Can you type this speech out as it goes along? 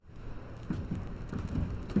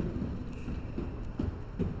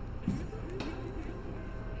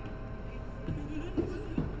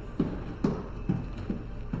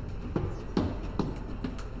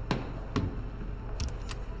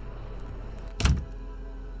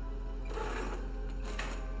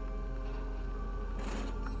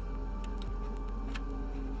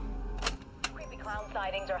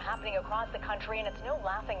sightings are happening across the country, and it's no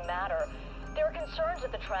laughing matter. There are concerns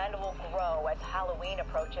that the trend will grow as Halloween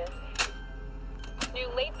approaches. New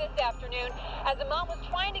late this afternoon, as a mom was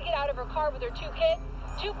trying to get out of her car with her two kids,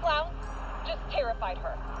 two clowns just terrified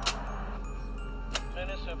her.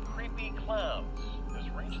 Menace of creepy clowns has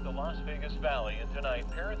reached the Las Vegas Valley, and tonight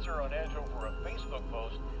parents are on edge over a Facebook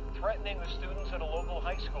post threatening the students at a local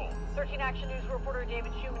high school. 13 Action News reporter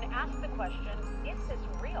David Schumann asked the question, is this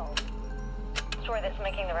real? Story that's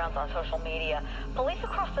making the rounds on social media. Police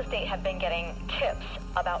across the state have been getting tips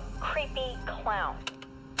about creepy clowns.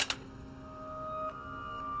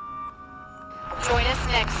 Join us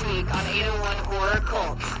next week on 801 Horror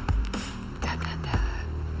Cult.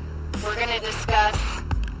 We're going to discuss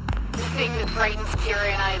the thing that frightens Kira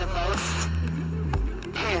and I the most.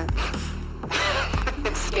 Pants.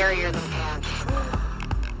 It's scarier than pants.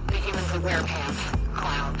 The humans that wear pants.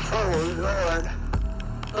 Clowns. Oh, Lord.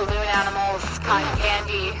 Balloon animals, cotton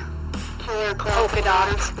candy, killer polka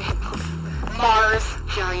dots, Mars.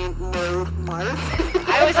 Giant nose Mars.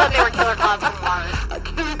 I always thought they were killer clowns from Mars. A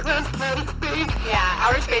killer clown from outer space. Yeah,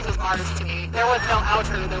 outer space was Mars to me. There was no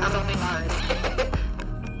outer, there was only Mars.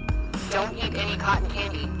 Don't eat any cotton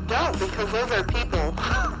candy. Don't, because those are people.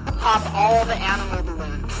 Pop all the animal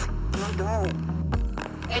balloons. No, don't.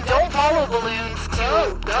 And don't follow balloons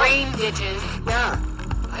to drain ditches. Yeah.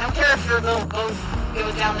 I don't care if your little boat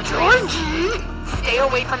goes down the drain. Georgie! Stay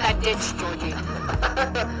away from that ditch, Georgie.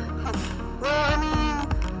 Well, I mean,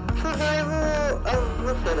 survival of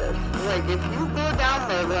the fittest. Like, if you go down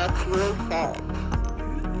there, that's your fault.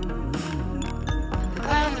 The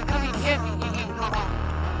clowns are coming to get me. You need to go home.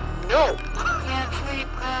 No! Can't sleep,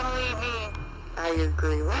 can't leave me. I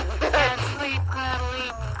agree with that.